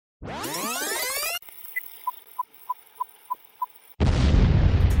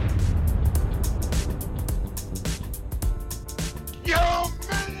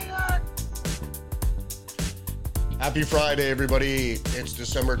Happy Friday, everybody. It's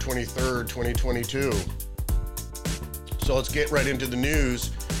December 23rd, 2022. So let's get right into the news.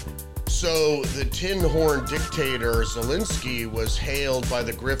 So the tin horn dictator Zelensky was hailed by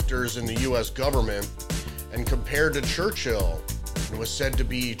the grifters in the U.S. government and compared to Churchill and was said to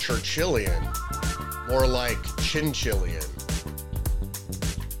be Churchillian, more like Chinchillian.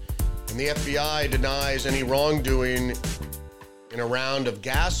 And the FBI denies any wrongdoing in a round of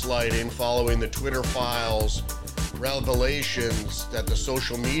gaslighting following the Twitter files revelations that the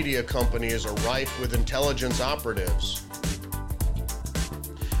social media companies are rife with intelligence operatives.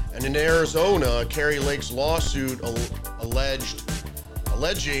 And in Arizona, Kari Lake's lawsuit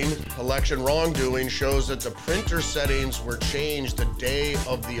alleging election wrongdoing shows that the printer settings were changed the day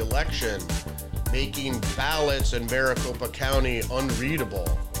of the election, making ballots in Maricopa County unreadable.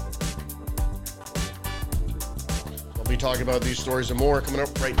 We'll be talking about these stories and more coming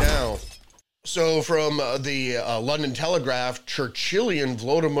up right now. So from the London Telegraph, Churchillian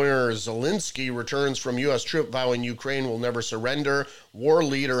Volodymyr Zelensky returns from U.S. trip vowing Ukraine will never surrender. War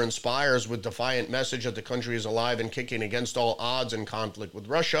leader inspires with defiant message that the country is alive and kicking against all odds in conflict with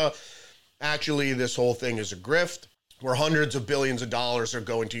Russia. Actually, this whole thing is a grift where hundreds of billions of dollars are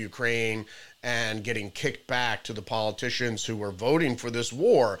going to Ukraine and getting kicked back to the politicians who are voting for this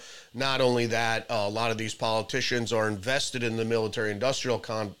war. Not only that, a lot of these politicians are invested in the military-industrial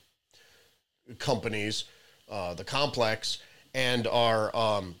companies, the complex, and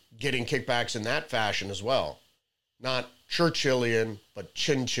are getting kickbacks in that fashion as well. Not Churchillian, but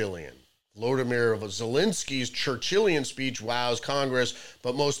Chinchillian. Volodymyr Zelensky's Churchillian speech wows Congress,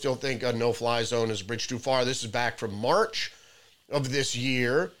 but most still think a no-fly zone is a bridge too far. This is back from March of this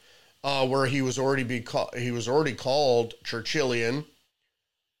year, where he was already called Churchillian,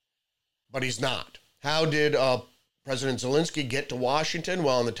 but he's not. How did President Zelensky get to Washington?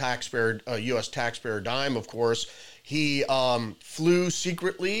 Well, on the U.S. taxpayer dime, of course. He flew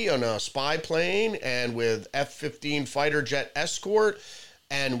secretly on a spy plane and with F-15 fighter jet escort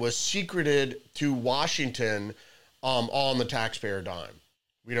and was secreted to Washington on the taxpayer dime.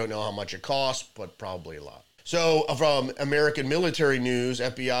 We don't know how much it costs, but probably a lot. So from American Military News,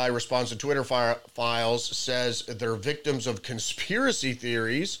 FBI responds to Twitter files, says they're victims of conspiracy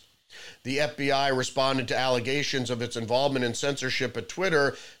theories. The FBI responded to allegations of its involvement in censorship at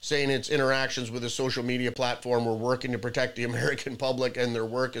Twitter, saying its interactions with the social media platform were working to protect the American public, and their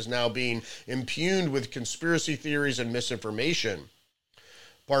work is now being impugned with conspiracy theories and misinformation.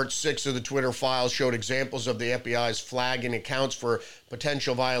 Part 6 of the Twitter files showed examples of the FBI's flagging accounts for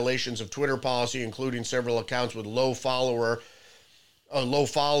potential violations of Twitter policy, including several accounts with low followers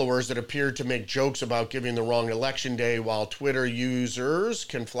that appeared to make jokes about giving the wrong election day, while Twitter users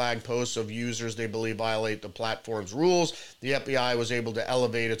can flag posts of users they believe violate the platform's rules. The FBI was able to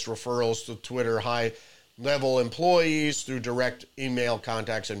elevate its referrals to Twitter high-level employees through direct email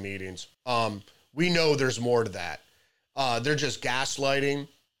contacts and meetings. We know there's more to that. They're just gaslighting.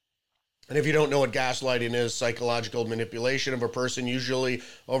 And if you don't know what gaslighting is, psychological manipulation of a person, usually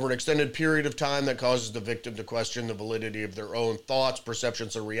over an extended period of time, that causes the victim to question the validity of their own thoughts,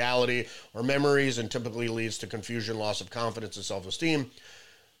 perceptions of reality, or memories, and typically leads to confusion, loss of confidence, and self-esteem.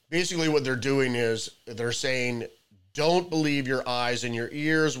 Basically, what they're doing is they're saying, don't believe your eyes and your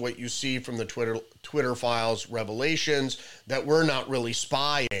ears, what you see from the Twitter files revelations, that we're not really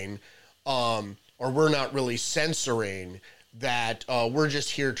spying, or we're not really censoring, that we're just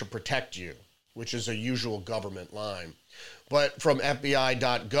here to protect you, which is a usual government line. But from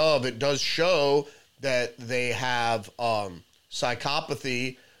FBI.gov, it does show that they have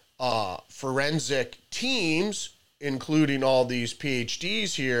psychopathy forensic teams, including all these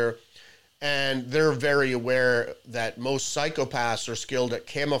PhDs here, and they're very aware that most psychopaths are skilled at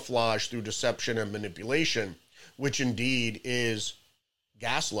camouflage through deception and manipulation, which indeed is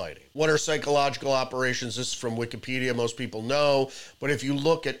gaslighting. What are psychological operations? This is from Wikipedia. Most people know, but if you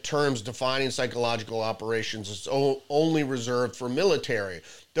look at terms defining psychological operations, it's only reserved for military. It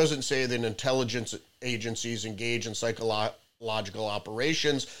doesn't say that intelligence agencies engage in psychological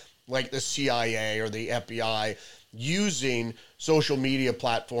operations like the CIA or the FBI using social media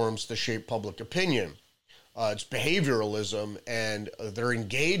platforms to shape public opinion. It's behavioralism, and they're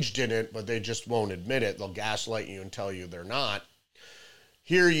engaged in it, but they just won't admit it. They'll gaslight you and tell you they're not.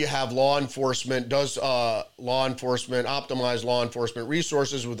 Here you have law enforcement. Does law enforcement optimize law enforcement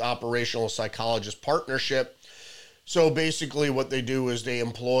resources with operational psychologist partnership? So basically what they do is they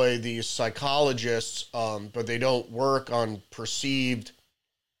employ these psychologists, but they don't work on perceived.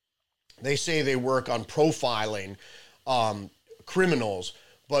 They say they work on profiling criminals,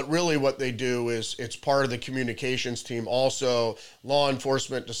 but really what they do is it's part of the communications team. Also, law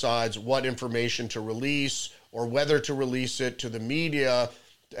enforcement decides what information to release or whether to release it to the media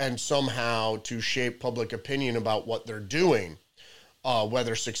and somehow to shape public opinion about what they're doing,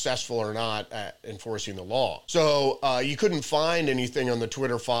 whether successful or not at enforcing the law. So you couldn't find anything on the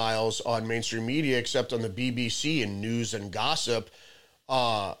Twitter files on mainstream media except on the BBC and News and Gossip.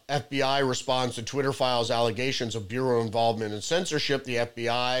 FBI responds to Twitter files allegations of Bureau involvement in censorship. The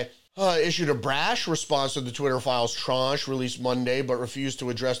FBI issued a brash response to the Twitter files tranche released Monday, but refused to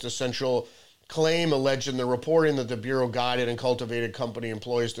address the central claim alleged in the reporting that the Bureau guided and cultivated company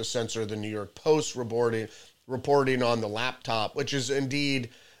employees to censor the New York Post reporting on the laptop, which is indeed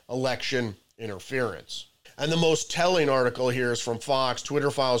election interference. And the most telling article here is from Fox.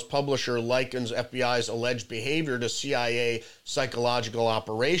 Twitter files publisher likens FBI's alleged behavior to CIA psychological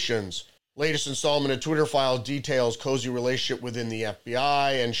operations. Latest installment of Twitter files details cozy relationship within the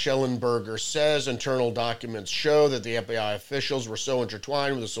FBI, and Schellenberger says internal documents show that the FBI officials were so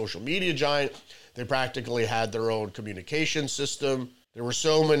intertwined with the social media giant, they practically had their own communication system. There were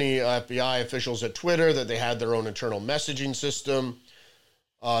so many FBI officials at Twitter that they had their own internal messaging system.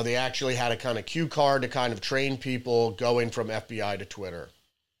 They actually had a kind of cue card to kind of train people going from FBI to Twitter.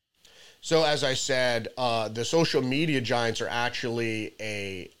 So as I said, the social media giants are actually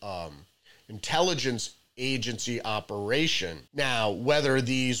a intelligence agency operation. Now, whether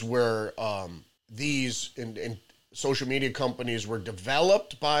these were in social media companies were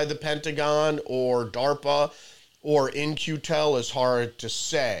developed by the Pentagon or DARPA or In-Q-Tel is hard to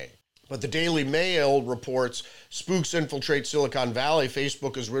say. But the Daily Mail reports spooks infiltrate Silicon Valley.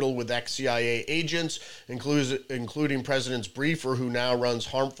 Facebook is riddled with ex-CIA agents, including President's briefer, who now runs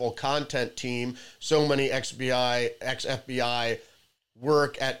harmful content team. So many ex-FBI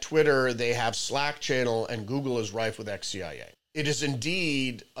work at Twitter, they have Slack channel, and Google is rife with ex-CIA. It is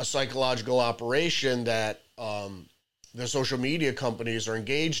indeed a psychological operation that the social media companies are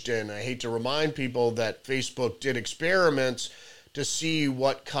engaged in. I hate to remind people that Facebook did experiments to see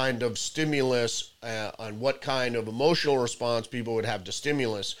what kind of stimulus and what kind of emotional response people would have to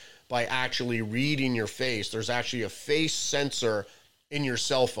stimulus by actually reading your face. There's actually a face sensor in your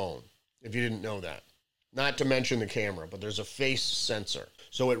cell phone, if you didn't know that. Not to mention the camera, but there's a face sensor.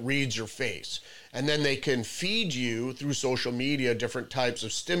 So it reads your face. And then they can feed you through social media different types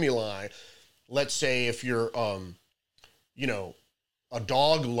of stimuli. Let's say if you're, a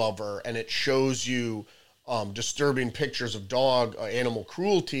dog lover and it shows you disturbing pictures of animal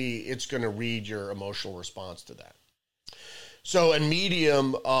cruelty, it's going to read your emotional response to that. So, and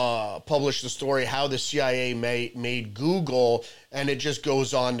Medium published the story, How the CIA made Google, and it just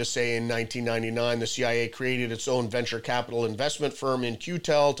goes on to say in 1999, the CIA created its own venture capital investment firm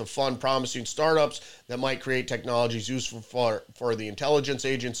In-Q-Tel to fund promising startups that might create technologies useful for the intelligence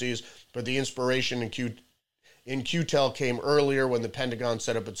agencies, but the inspiration in Q-Tel came earlier when the Pentagon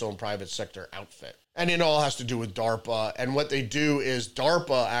set up its own private sector outfit. And it all has to do with DARPA. And what they do is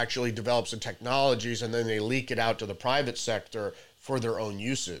DARPA actually develops the technologies and then they leak it out to the private sector for their own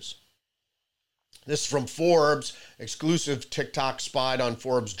uses. This is from Forbes, exclusive TikTok spied on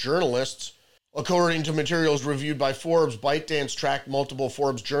Forbes journalists. According to materials reviewed by Forbes, ByteDance tracked multiple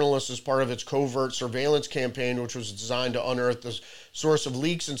Forbes journalists as part of its covert surveillance campaign, which was designed to unearth the source of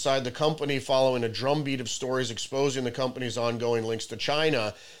leaks inside the company following a drumbeat of stories exposing the company's ongoing links to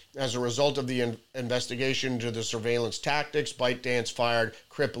China. As a result of the investigation into the surveillance tactics, ByteDance fired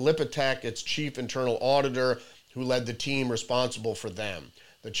Kripp Lippitek, its chief internal auditor, who led the team responsible for them.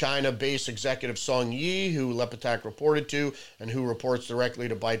 The China-based executive Song Yi, who Lippitek reported to, and who reports directly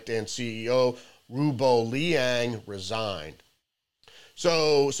to ByteDance CEO Rubo Liang, resigned.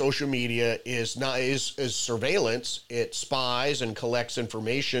 So social media is surveillance. It spies and collects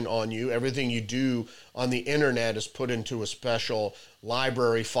information on you. Everything you do on the internet is put into a special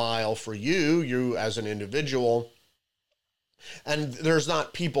library file for you as an individual. And there's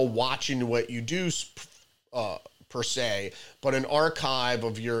not people watching what you do per se, but an archive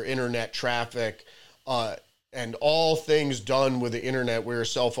of your internet traffic and all things done with the internet, where your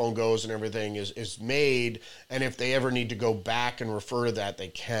cell phone goes and everything is made. And if they ever need to go back and refer to that, they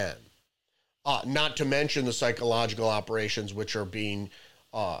can. Not to mention the psychological operations which are being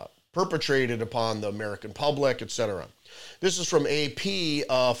perpetrated upon the American public, etc. This is from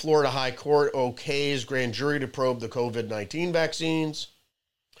AP. Florida High Court okays grand jury to probe the COVID-19 vaccines.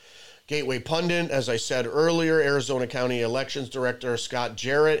 Gateway Pundit, as I said earlier, Arizona County Elections Director Scott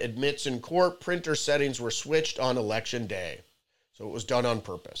Jarrett admits in court printer settings were switched on election day. So it was done on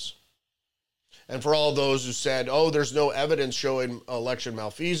purpose. And for all those who said, there's no evidence showing election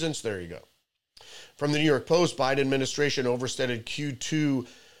malfeasance, there you go. From the New York Post, Biden administration overstated Q2,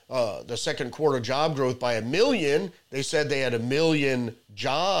 the second quarter job growth by 1 million. They said they had 1 million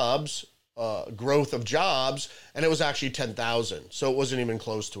jobs growth of jobs, and it was actually 10,000. So it wasn't even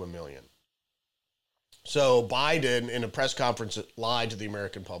close to 1 million. So Biden, in a press conference, lied to the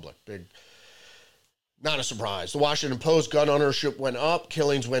American public. Big, not a surprise. The Washington Post, gun ownership went up,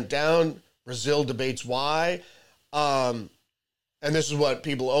 killings went down. Brazil debates why. And this is what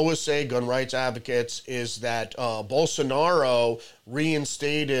people always say, gun rights advocates, is that Bolsonaro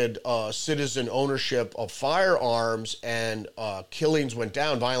reinstated citizen ownership of firearms, and killings went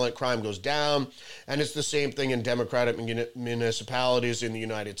down, violent crime goes down. And it's the same thing in Democratic municipalities in the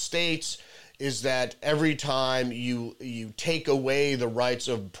United States, is that every time you take away the rights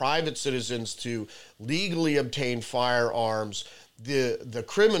of private citizens to legally obtain firearms, the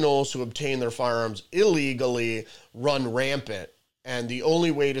criminals who obtain their firearms illegally run rampant. And the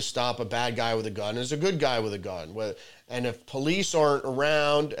only way to stop a bad guy with a gun is a good guy with a gun. And if police aren't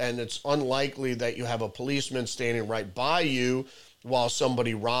around, and it's unlikely that you have a policeman standing right by you while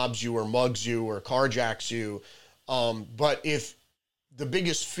somebody robs you or mugs you or carjacks you. But if the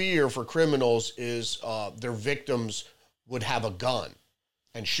biggest fear for criminals is their victims would have a gun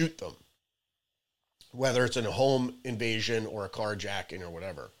and shoot them, whether it's in a home invasion or a carjacking or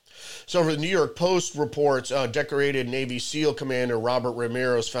whatever. So the New York Post reports decorated Navy SEAL commander Robert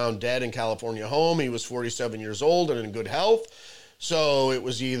Ramirez found dead in California home. He was 47 years old and in good health. So it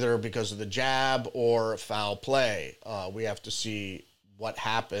was either because of the jab or foul play. We have to see what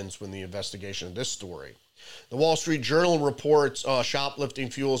happens when the investigation of this story. The Wall Street Journal reports shoplifting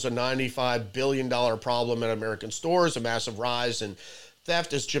fuels a $95 billion problem at American stores, a massive rise in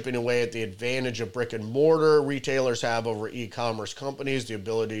theft is chipping away at the advantage of brick and mortar retailers have over e-commerce companies, the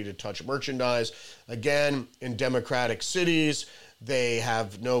ability to touch merchandise. Again, in democratic cities, they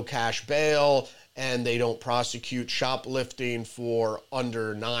have no cash bail and they don't prosecute shoplifting for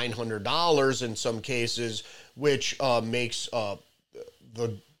under $900 in some cases, which makes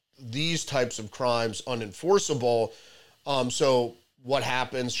these types of crimes unenforceable. So what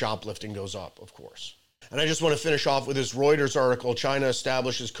happens? Shoplifting goes up, of course. And I just want to finish off with this Reuters article. China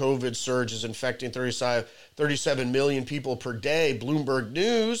establishes COVID surge is infecting 37 million people per day. Bloomberg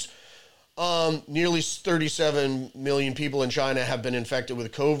News. Nearly 37 million people in China have been infected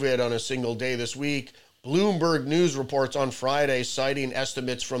with COVID on a single day this week. Bloomberg News reports on Friday, citing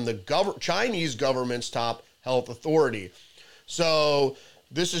estimates from the Chinese government's top health authority. So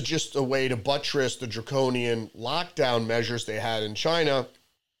this is just a way to buttress the draconian lockdown measures they had in China.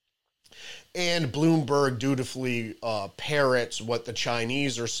 And Bloomberg dutifully parrots what the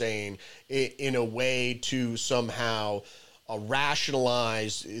Chinese are saying in a way to somehow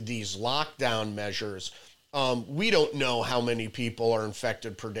rationalize these lockdown measures. We don't know how many people are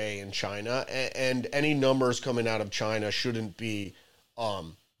infected per day in China, and any numbers coming out of China shouldn't be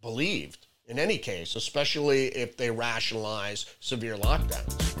believed in any case, especially if they rationalize severe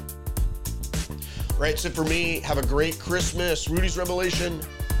lockdowns. Right, that's it for me. Have a great Christmas. Rudy's Revelation.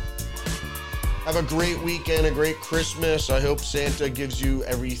 Have a great weekend, a great Christmas. I hope Santa gives you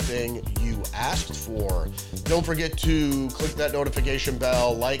everything you asked for. Don't forget to click that notification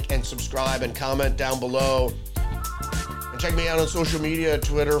bell, like and subscribe, and comment down below. And check me out on social media,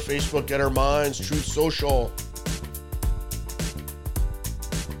 Twitter, Facebook, Get Our Minds, Truth Social.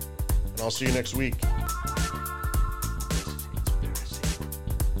 And I'll see you next week.